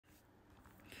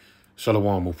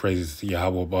Shalom, all praises to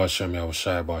Yahweh, Ba'ashem, Yahweh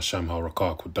Shai, Ba'ashem,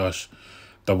 Harakah, Kodash.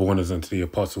 Double honors unto the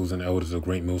apostles and elders of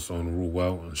Great Millstone who rule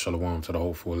well, and shalom to the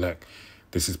hopeful elect.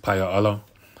 This is Paya Allah,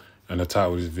 and the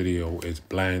title of this video is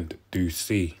Blind Do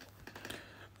See.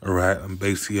 Alright, and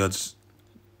basically I just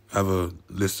have a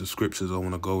list of scriptures I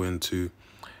want to go into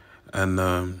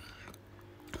and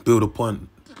build upon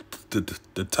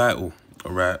the title,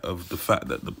 alright, of the fact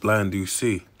that the blind do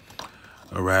see.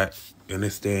 Alright, in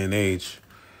this day and age,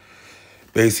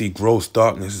 basically gross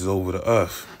darkness is over the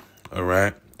earth,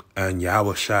 alright, and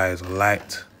Yahweh Shai is a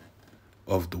light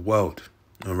of the world,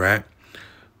 alright,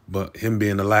 but him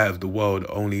being the light of the world,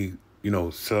 only,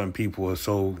 certain people are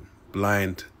so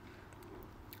blind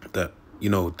that,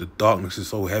 the darkness is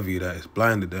so heavy that it's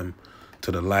blinded them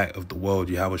to the light of the world,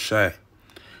 Yahweh Shai,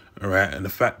 alright, and the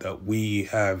fact that we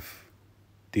have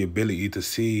the ability to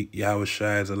see Yahweh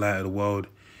Shai as the light of the world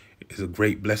is a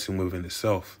great blessing within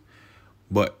itself.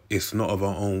 But it's not of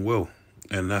our own will.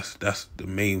 And that's the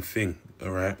main thing,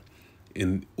 all right?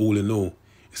 In all,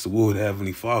 it's the will of the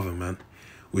Heavenly Father, man,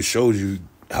 which shows you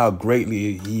how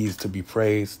greatly he is to be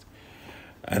praised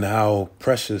and how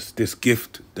precious this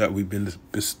gift that we've been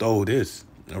bestowed is,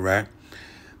 all right?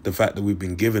 The fact that we've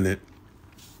been given it,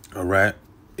 all right?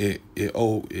 It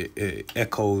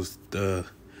echoes it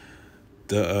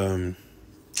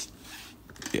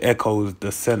echoes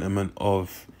the sentiment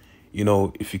of,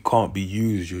 if you can't be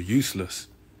used, you're useless.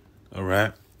 All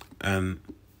right. And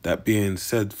that being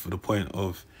said, for the point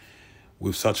of,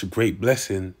 with such a great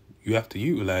blessing, you have to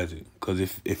utilize it. Because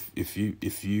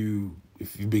if you've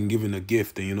been given a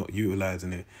gift and you're not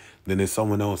utilizing it, then there's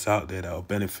someone else out there that will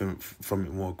benefit from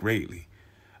it more greatly.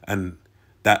 And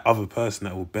that other person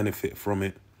that will benefit from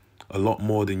it a lot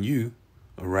more than you,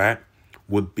 all right,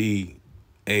 would be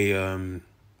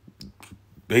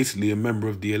basically a member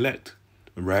of the elect.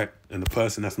 Right, and the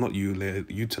person that's not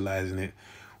utilizing it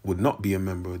would not be a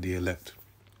member of the elect.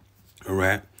 All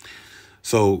right,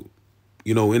 so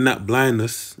in that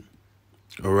blindness,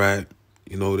 all right,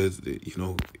 there's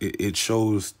it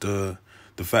shows the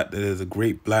fact that there's a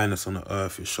great blindness on the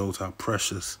earth. It shows how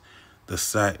precious the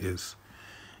sight is,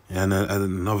 and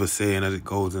another saying as it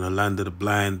goes, in the land of the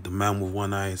blind, the man with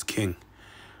one eye is king.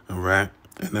 All right,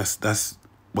 and that's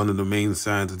one of the main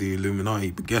signs of the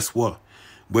Illuminati. But guess what?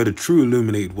 We're the true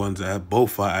illuminated ones that have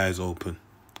both our eyes open,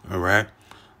 all right?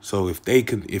 So if they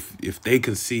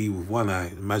can see with one eye,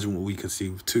 imagine what we can see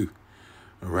with two,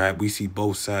 all right? We see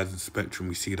both sides of the spectrum.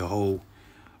 We see the whole,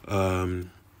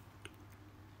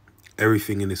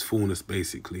 everything in its fullness,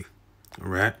 basically, all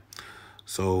right?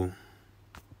 So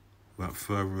without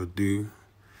further ado,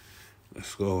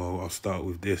 let's go. I'll start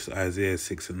with this, Isaiah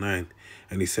 6:9.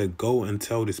 And he said, "Go and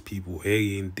tell this people, hear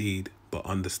ye indeed, but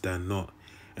understand not.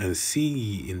 And see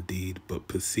ye indeed, but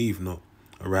perceive not."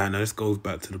 All right, now this goes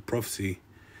back to the prophecy,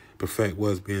 prophetic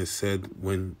words being said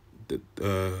when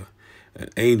an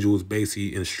angel was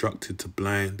basically instructed to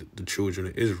blind the children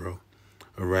of Israel.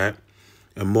 All right,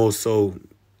 and more so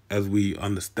as we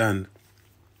understand,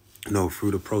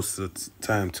 through the process of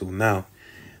time till now,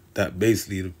 that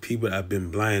basically the people that have been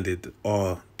blinded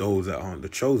are those that aren't the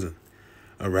chosen.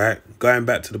 All right, going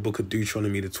back to the book of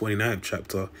Deuteronomy, the 29th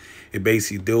chapter, it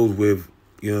basically deals with,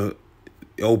 it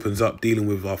opens up dealing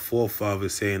with our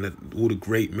forefathers, saying that all the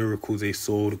great miracles they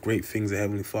saw, the great things the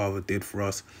Heavenly Father did for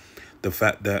us, the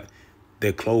fact that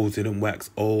their clothes didn't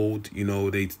wax old,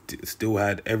 they still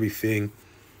had everything.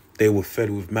 They were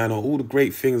fed with manna, all the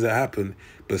great things that happened,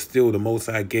 but still the Most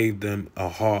High gave them a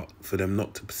heart for them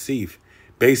not to perceive.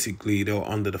 Basically, they were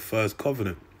under the first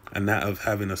covenant, and that of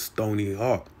having a stony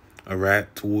heart, all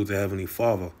right, towards the Heavenly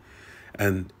Father.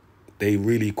 And they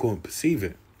really couldn't perceive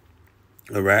it.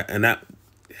 All right, and that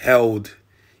held,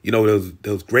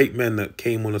 those great men that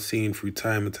came on the scene through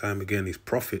time and time again, these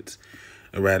prophets,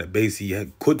 all right, that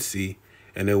basically could see,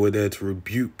 and they were there to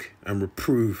rebuke and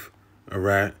reprove, all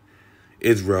right,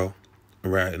 Israel,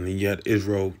 all right, and yet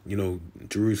Israel,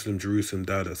 Jerusalem,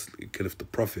 thou that killeth the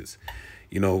prophets,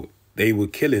 they were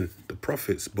killing the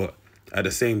prophets, but at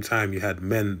the same time, you had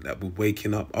men that were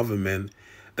waking up other men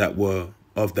that were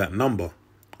of that number,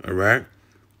 all right?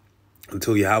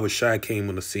 Until Yahweh Shai came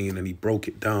on the scene and he broke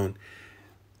it down,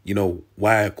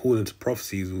 why, according to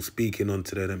prophecies, he was speaking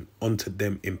unto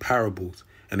them in parables,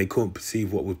 and they couldn't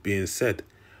perceive what was being said,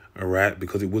 all right?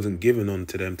 Because it wasn't given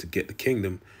unto them to get the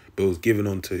kingdom, but it was given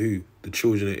unto who? The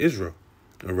children of Israel,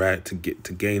 all right? To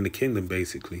gain the kingdom,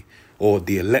 basically, or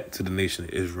the elect to the nation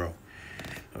of Israel,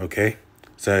 okay?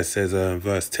 So it says in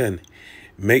verse 10,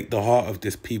 "Make the heart of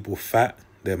this people fat,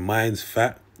 their minds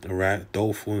fat, all right,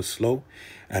 doleful and slow,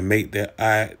 and make their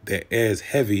ears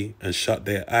heavy and shut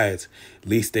their eyes,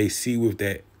 lest they see with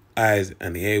their eyes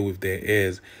and hear with their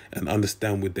ears and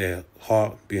understand with their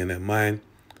heart, being their mind.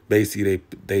 Basically,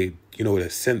 they their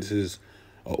senses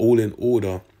are all in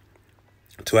order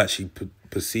to actually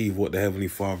perceive what the Heavenly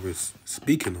Father is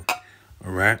speaking of.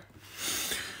 All right.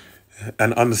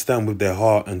 And understand with their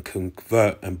heart and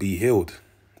convert and be healed.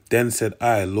 Then said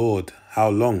I, Lord, how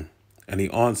long? And he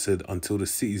answered, until the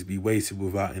cities be wasted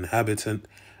without inhabitant,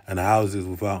 and the houses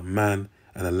without man,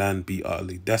 and the land be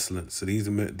utterly desolate. So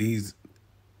these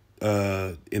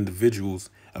individuals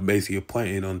are basically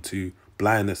appointed unto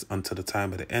blindness unto the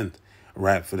time of the end,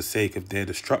 right, for the sake of their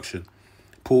destruction.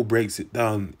 Paul breaks it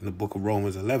down in the book of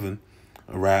Romans 11,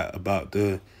 right, about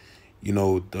the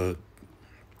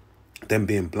them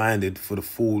being blinded for the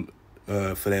fool,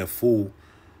 for their fool,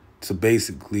 to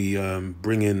basically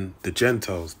bring in the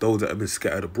Gentiles, those that have been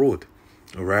scattered abroad.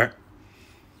 All right.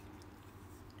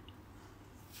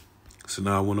 So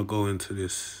now I want to go into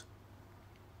this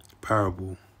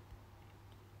parable,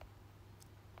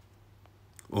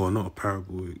 or not a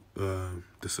parable,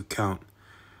 this account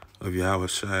of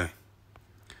Yahushua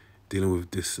dealing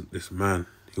with this man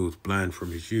who was blind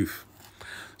from his youth.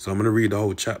 So I'm going to read the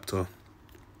whole chapter,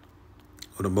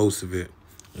 or the most of it,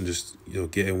 and just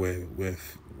getting where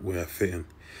I fit in.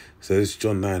 So this is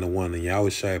John 9:1. And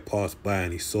Yahushua passed by,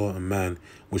 and he saw a man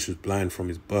which was blind from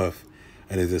his birth.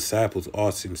 And his disciples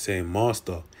asked him, saying,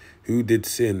 Master, who did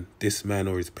sin, this man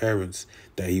or his parents,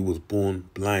 that he was born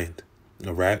blind?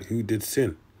 All right, who did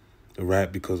sin? All right,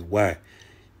 because why?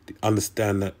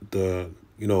 Understand that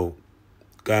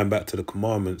going back to the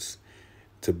commandments,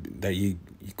 that you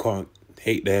can't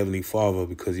hate the Heavenly Father,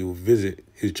 because he will visit,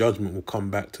 his judgment will come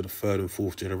back to the third and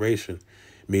fourth generation.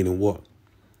 Meaning what?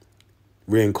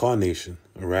 Reincarnation,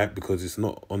 all right? Because it's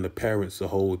not on the parents to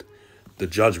hold the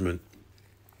judgment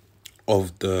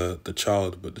of the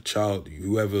child, but the child,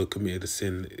 whoever committed a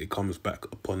sin, it comes back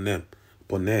upon them,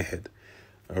 upon their head,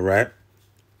 all right?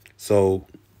 So,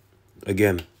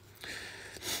 again,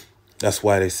 that's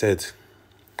why they said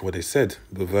what they said.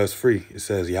 But verse 3, it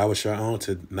says, Yahushua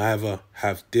answered, neither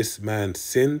have this man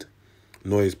sinned,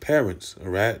 nor his parents,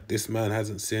 all right? This man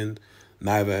hasn't sinned,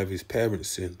 neither have his parents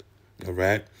sinned, all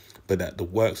right? But that the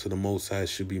works of the Most High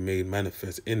should be made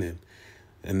manifest in him.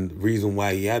 And the reason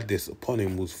why he had this upon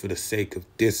him was for the sake of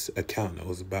this account that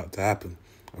was about to happen,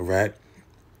 all right?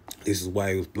 This is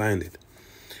why he was blinded.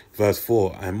 Verse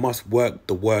 4, I must work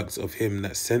the works of him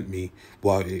that sent me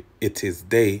while it is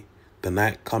day. The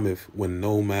night cometh when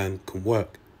no man can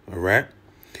work, all right?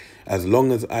 As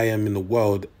long as I am in the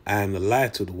world, I am the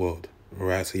light of the world, all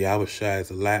right? So Yahushua is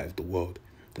the light of the world,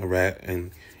 all right?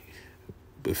 And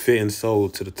befitting soul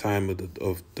to the time of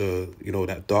the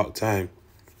that dark time,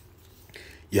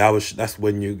 Yahushua, that's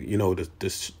when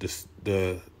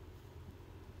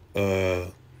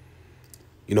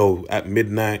at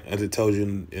midnight, as it tells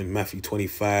you in Matthew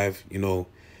 25,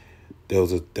 there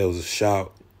was a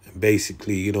shout, and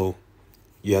basically,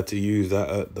 you had to use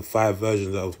that the 5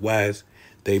 versions that was wise.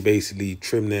 They basically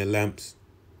trimmed their lamps,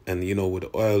 and with the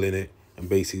oil in it, and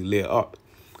basically lit up.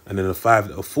 And then the 5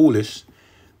 that are foolish,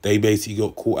 they basically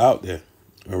got caught out there.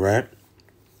 All right.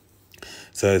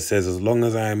 So it says, as long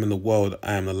as I am in the world,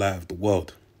 I am the light of the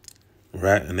world. All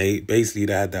right. And they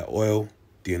had that oil,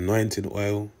 the anointed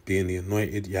oil, being the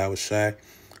anointed Yahushua.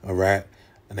 All right.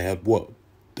 And they had what?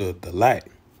 The light.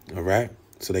 All right.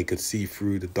 So they could see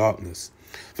through the darkness.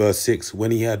 Verse 6,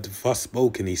 when he had thus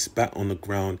spoken, he spat on the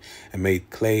ground and made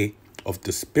clay of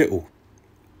the spittle.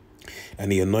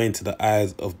 And he anointed the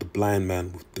eyes of the blind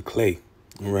man with the clay.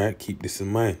 All right, keep this in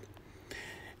mind.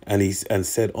 And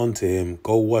said unto him,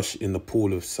 go wash in the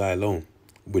pool of Siloam,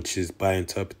 which is by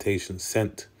interpretation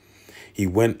sent. He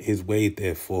went his way,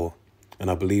 therefore, and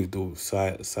I believe the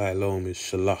Siloam is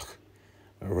Shalach.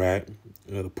 All right,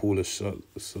 the pool of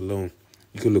Siloam.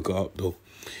 You can look it up, though.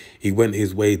 He went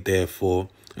his way, therefore,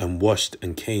 and washed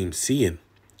and came seeing.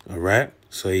 All right,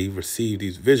 so he received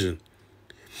his vision.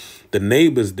 The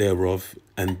neighbors thereof,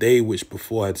 and they which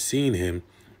before had seen him,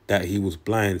 that he was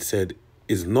blind, said,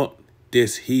 is not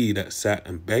this he that sat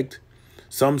and begged?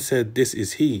 Some said, this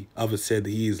is he. Others said,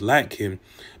 he is like him.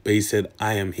 But he said,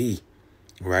 I am he.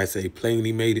 Right, so he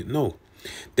plainly made it known.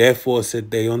 Therefore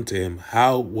said they unto him,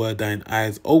 how were thine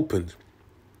eyes opened?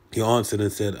 He answered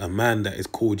and said, a man that is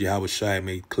called Yahushua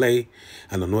made clay,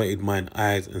 and anointed mine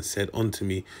eyes, and said unto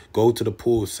me, go to the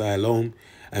pool of Siloam,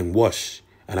 and wash.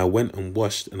 And I went and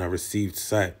washed, and I received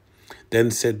sight.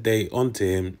 Then said they unto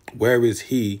him, where is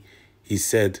he? He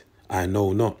said, I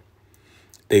know not.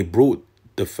 They brought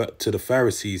to the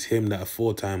Pharisees him that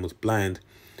aforetime was blind,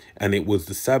 And it was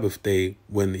the Sabbath day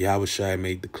when Yahushua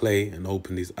made the clay and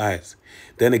opened his eyes.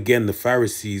 Then again the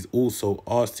Pharisees also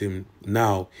asked him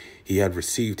now he had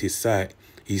received his sight.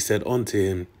 He said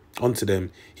unto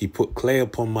them, he put clay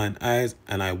upon mine eyes,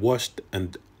 and I washed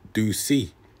and do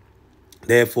see.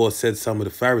 Therefore said some of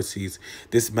the Pharisees,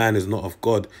 this man is not of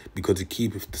God, because he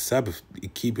keepeth the Sabbath,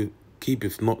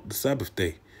 keepeth not the Sabbath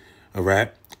day. All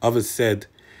right. Others said,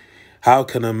 how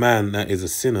can a man that is a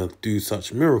sinner do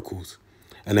such miracles?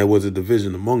 And there was a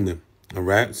division among them. All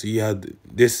right. So you had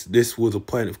this was a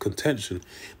point of contention.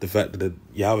 The fact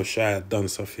that Yahushua had done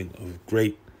something of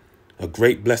a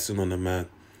great blessing on the man.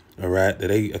 All right. That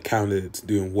they accounted it to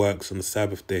doing works on the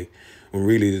Sabbath day, when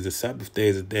really the Sabbath day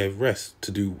is a day of rest.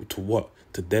 To what?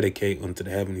 To dedicate unto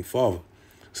the Heavenly Father.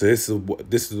 So this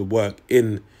is a work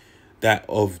in that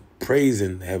of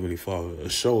praising the Heavenly Father, a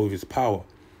show of his power.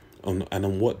 And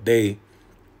on what day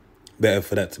better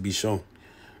for that to be shown,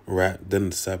 right, than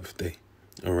the Sabbath day.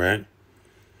 All right.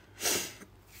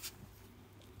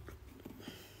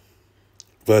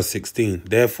 Verse 16,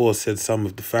 therefore said some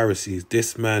of the Pharisees,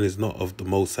 this man is not of the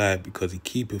Most High, because he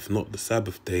keepeth not the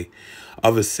Sabbath day.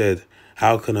 Others said,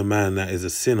 how can a man that is a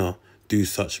sinner do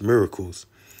such miracles?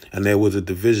 And there was a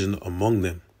division among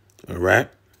them. All right.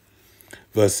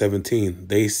 Verse 17,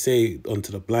 they say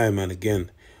unto the blind man again,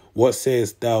 what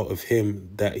sayest thou of him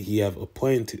that he have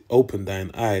opened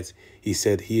thine eyes? He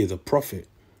said, he is a prophet.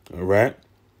 All right.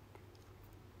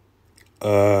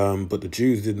 But the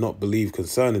Jews did not believe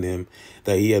concerning him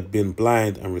that he had been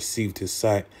blind and received his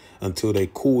sight, until they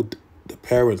called the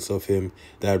parents of him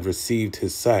that had received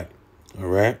his sight. All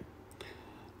right.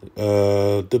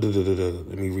 Let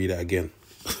me read that again.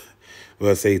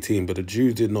 Verse 18, but the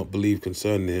Jews did not believe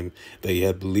concerning him that he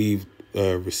had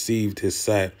received his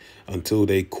sight, until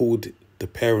they called the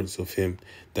parents of him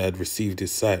that had received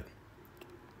his sight.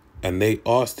 And they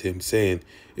asked him, saying,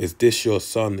 is this your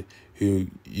son, who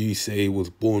ye say was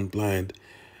born blind?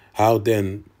 How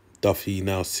then doth he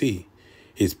now see?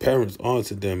 His parents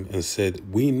answered them and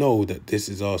said, we know that this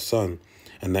is our son,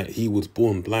 and that he was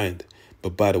born blind,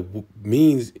 but by the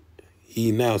means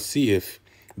he now seeth,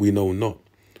 we know not.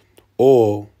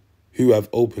 Or who have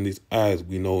opened his eyes,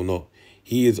 we know not.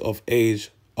 He is of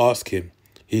age, ask him.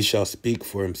 He shall speak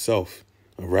for himself.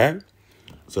 All right?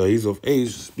 So he's of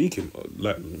age speaking.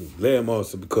 Like, let him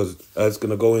answer, because I was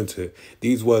going to go into it.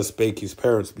 These words spake his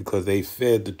parents because they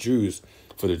feared the Jews,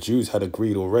 for the Jews had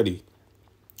agreed already.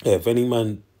 If any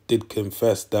man did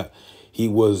confess that he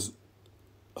was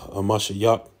a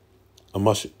Mashiach,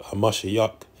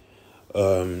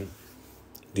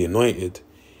 the anointed,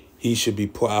 he should be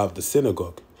put out of the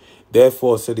synagogue.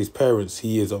 Therefore said his parents,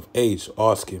 he is of age,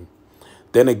 ask him.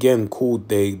 Then again called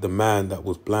they the man that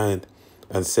was blind,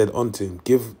 and said unto him,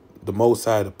 give the Most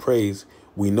High the praise.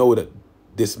 We know that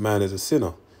this man is a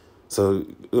sinner. So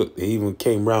look, they even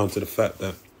came round to the fact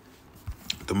that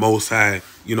the Most High,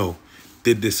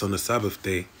 did this on the Sabbath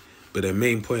day. But their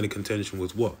main point of contention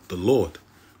was what? The Lord.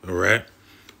 All right.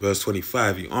 Verse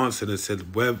 25, he answered and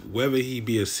said, whether he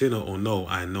be a sinner or no,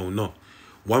 I know not.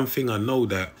 One thing I know,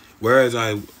 that whereas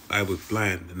I was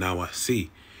blind, now I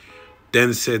see.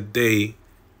 Then said they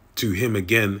to him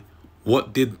again,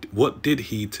 what did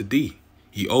he to thee?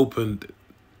 He opened,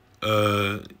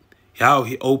 how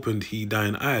he opened he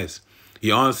thine eyes?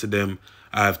 He answered them,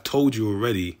 I have told you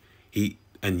already,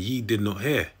 and ye did not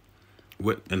hear.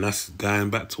 And that's going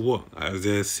back to what?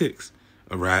 Isaiah 6,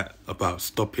 all right, about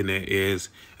stopping their ears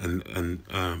and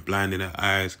blinding their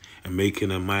eyes and making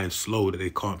their mind slow that they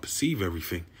can't perceive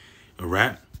everything, all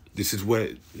right? This is where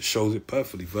it shows it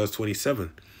perfectly. Verse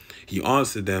 27, he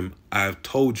answered them, I have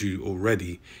told you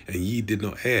already, and ye did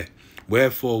not hear.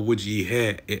 Wherefore would ye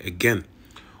hear it again?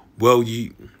 Will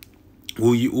ye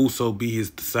also be his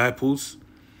disciples?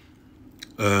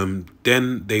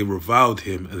 Then they reviled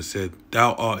him and said,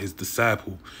 thou art his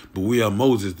disciple, but we are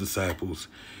Moses' disciples.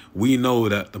 We know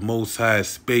that the Most High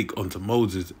spake unto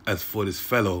Moses, as for this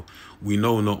fellow, we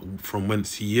know not from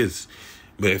whence he is.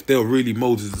 But if they were really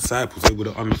Moses' disciples, they would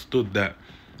have understood that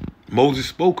Moses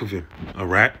spoke of him, all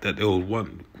right? That there was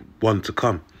one to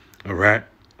come, all right?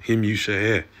 Him you shall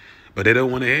hear. But they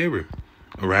don't want to hear him,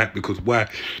 all right? Because why?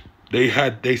 They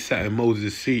sat in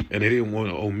Moses' seat, and they didn't want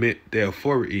to omit their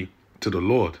authority to the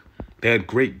Lord. They had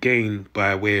great gain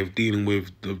by way of dealing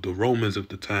with the Romans of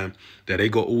the time, that they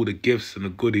got all the gifts and the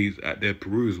goodies at their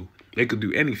perusal. They could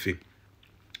do anything.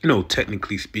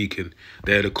 Technically speaking,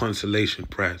 they had a consolation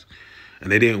prize.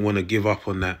 And they didn't want to give up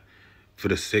on that for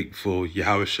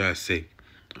Yahushua's sake.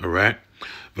 All right?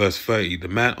 Verse 30, the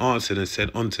man answered and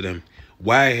said unto them,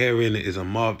 why herein is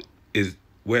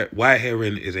why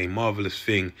herein is a marvelous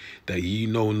thing, that ye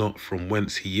know not from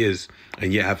whence he is,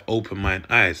 and yet have opened mine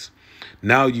eyes.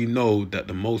 Now you know that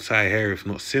the Most High heareth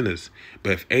not sinners,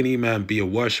 but if any man be a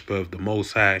worshipper of the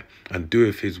Most High, and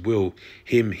doeth his will,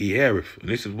 him he heareth. And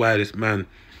this is why this man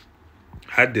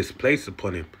had this place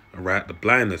upon him, all right, the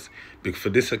blindness, for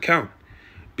this account,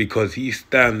 because he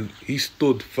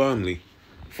stood firmly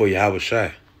for Yahweh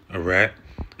Shai, all right,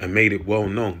 and made it well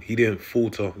known. He didn't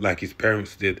falter like his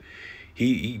parents did.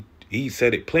 He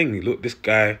said it plainly. Look, this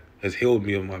guy has healed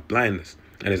me of my blindness,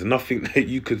 and there's nothing that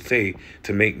you could say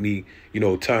to make me,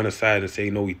 turn aside and say,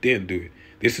 no, he didn't do it.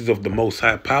 This is of the Most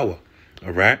High power,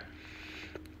 all right?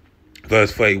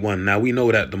 Verse 31, now we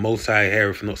know that the Most High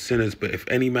heareth not sinners, but if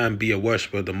any man be a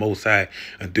worshipper of the Most High,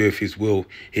 and doeth his will,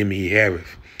 him he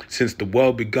heareth. Since the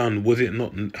world begun, was it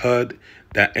not heard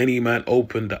that any man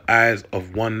opened the eyes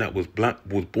of one that was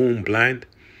born blind?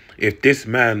 If this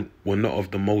man were not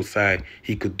of the Most High,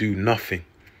 he could do nothing.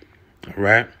 All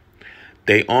right?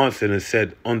 They answered and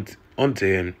said unto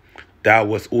him, thou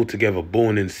wast altogether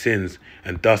born in sins,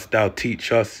 and dost thou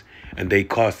teach us? And they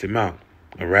cast him out.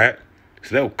 All right?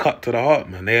 So they were cut to the heart,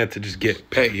 man. They had to just get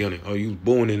petty on it. Oh, you was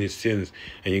born in his sins,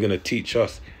 and you're going to teach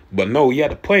us. But no, he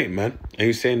had a point, man. And he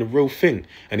was saying the real thing.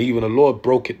 And even the Lord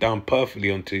broke it down perfectly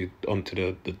onto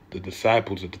the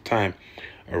disciples at the time.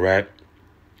 All right?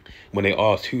 When they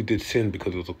asked who did sin,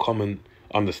 because it was a common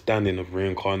understanding of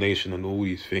reincarnation and all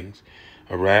these things.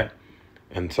 All right?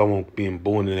 And someone being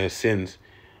born in their sins,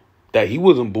 that he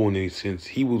wasn't born in his sins.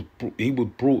 He was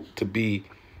brought to be,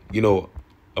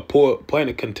 a point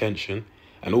of contention,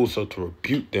 and also to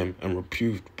rebuke them and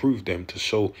reprove them, to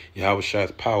show Yahweh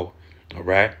Shai's power, all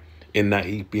right? In that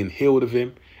he's been healed of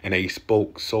him, and that he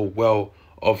spoke so well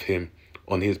of him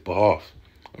on his behalf,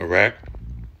 all right?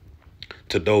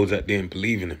 To those that didn't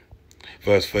believe in him.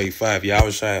 Verse 35,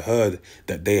 Yahweh Shai heard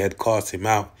that they had cast him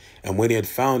out, and when he had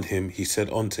found him, he said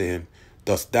unto him,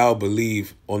 dost thou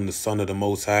believe on the Son of the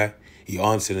Most High? He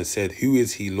answered and said, who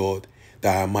is he, Lord,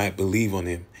 that I might believe on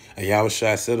him? And Yahweh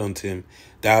Shai said unto him,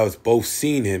 thou hast both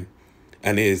seen him,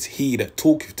 and it is he that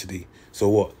talketh to thee. So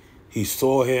what? He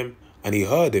saw him and he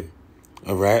heard him.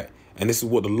 All right? And this is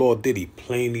what the Lord did. He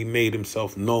plainly made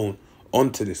himself known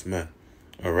unto this man.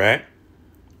 All right?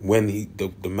 When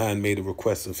the man made a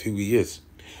request of who he is.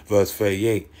 Verse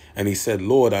 38, and he said,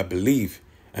 Lord, I believe.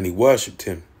 And he worshipped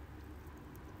him.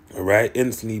 All right?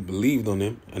 Instantly believed on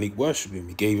him and he worshipped him.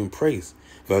 He gave him praise.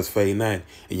 Verse 39,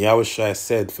 and Yahweh Shai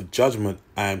said, for judgment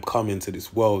I am come into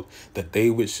this world, that they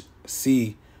which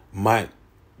see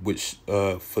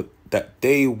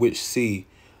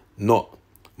not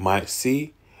might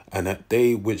see, and that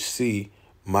they which see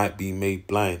might be made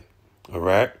blind. All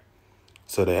right?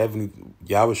 So the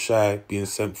Yahweh Shai, being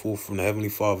sent forth from the Heavenly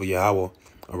Father, Yahweh,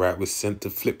 all right, was sent to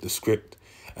flip the script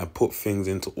and put things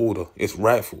into order. It's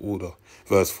rightful order.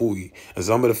 Verse 40, and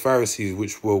some of the Pharisees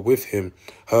which were with him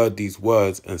heard these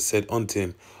words and said unto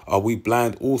him, are we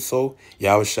blind also?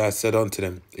 Yahweh Shai said unto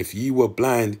them, if ye were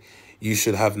blind, you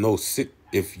should have no sin.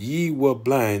 If ye were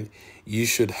blind, you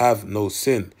should have no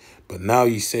sin. But now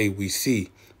ye say, we see,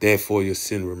 therefore your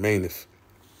sin remaineth.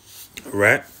 All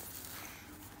right?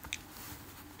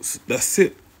 So that's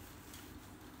it.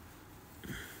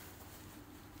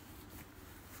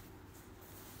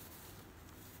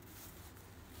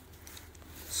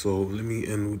 So let me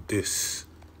end with this.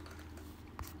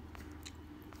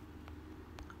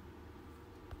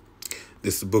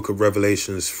 This is the book of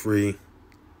Revelations 3. And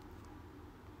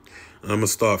I'm going to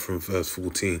start from verse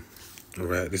 14. All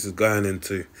right. This is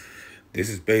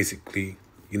basically,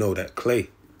 that clay.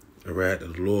 All right.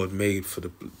 That the Lord made for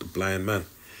the blind man.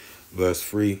 Verse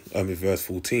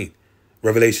 14.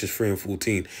 Revelations 3 and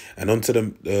 14. And unto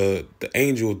the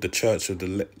angel of the church of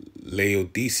the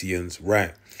Laodiceans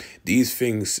write, these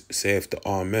things saith the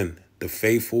Amen, the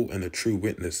faithful and the true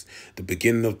witness, the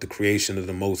beginning of the creation of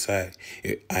the Most High.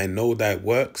 I know thy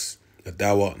works, that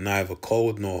thou art neither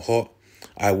cold nor hot.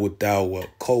 I would thou wert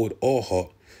cold or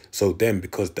hot. So then,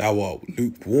 because thou art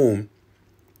lukewarm,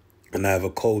 and neither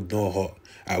cold nor hot,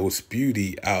 I will spew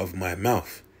thee out of my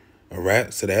mouth. All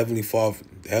right? So the Heavenly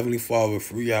Father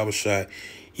through Yahweh Shai,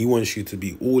 he wants you to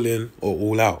be all in or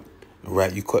all out. All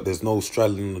right? There's no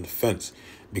straddling on the fence.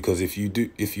 Because if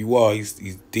you are,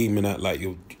 he's deeming that like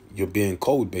you're being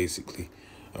cold, basically.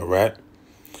 All right?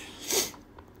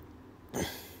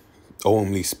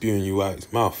 Only spewing you out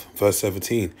his mouth. Verse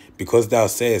 17. Because thou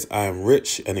sayest, I am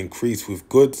rich and increase with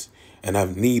goods, and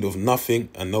have need of nothing,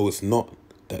 and knowest not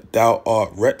that thou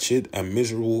art wretched and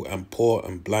miserable and poor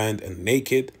and blind and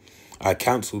naked, I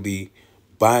counsel thee,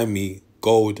 buy me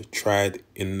gold tried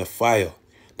in the fire,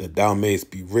 that thou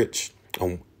mayest be rich,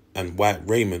 and white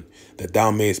raiment, that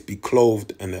thou mayest be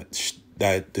clothed, and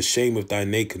that the shame of thy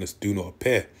nakedness do not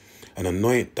appear. And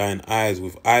anoint thine eyes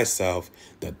with eye salve,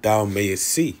 that thou mayest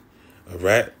see. All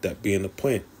right, that being the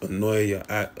point.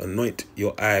 Anoint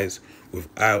your eyes with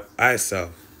eye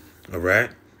salve. All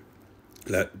right,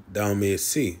 that thou mayest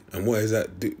see. And what is that?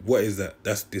 What is that?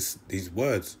 That's these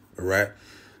words. All right,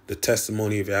 the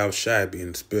testimony of Al Shai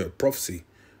being the spirit of prophecy.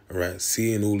 All right,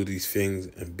 seeing all of these things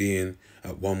and being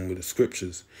at one with the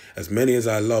scriptures. As many as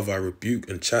I love, I rebuke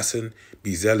and chasten.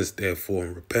 Be zealous, therefore,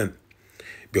 and repent.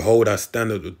 Behold, I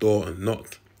stand at the door and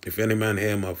knock. If any man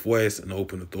hear my voice and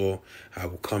open the door, I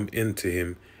will come into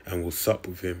him and will sup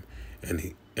with him, and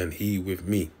he with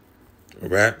me. All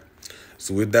right?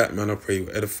 So with that, man, I pray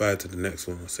you're edified to the next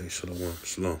one. I say shalom.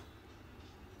 Shalom.